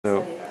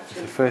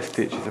first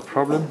stitch is a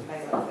problem,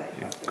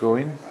 you go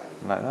in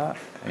like that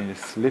and you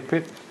slip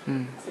it.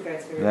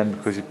 Then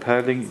because you're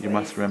purling, you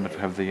must remember to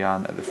have the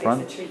yarn at the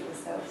front. So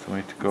we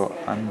need to go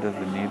under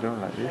the needle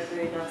like this,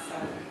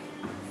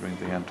 bring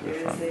the yarn to the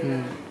front,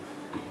 and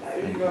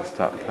you can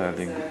start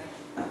purling.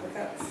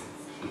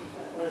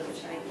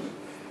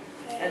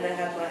 And they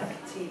had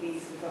like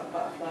TVs with like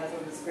butterflies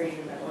on the screen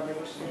and that while they're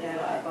washing their hair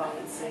like a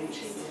bath suit.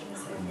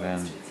 And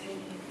then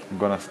I'm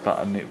going to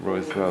start a knit row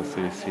as well,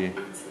 so you see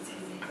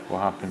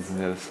what happens on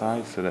the other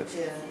side. So that's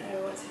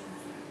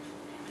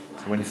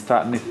so when you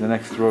start knitting, the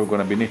next row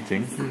going to be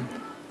knitting. So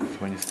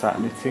when you start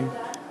knitting,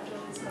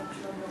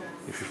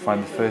 if you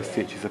find the first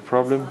stitch is a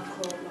problem,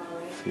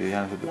 see the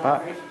yarns at the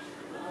back,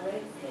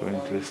 go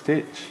into the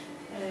stitch,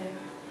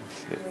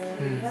 slip,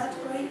 and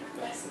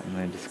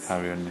then just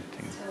carry on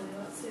knitting.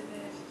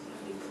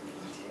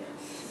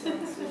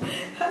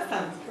 That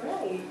sounds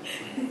great.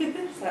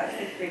 It's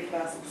like 3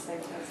 classes at the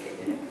same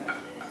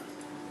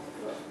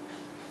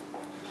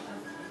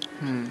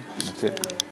time. That's it.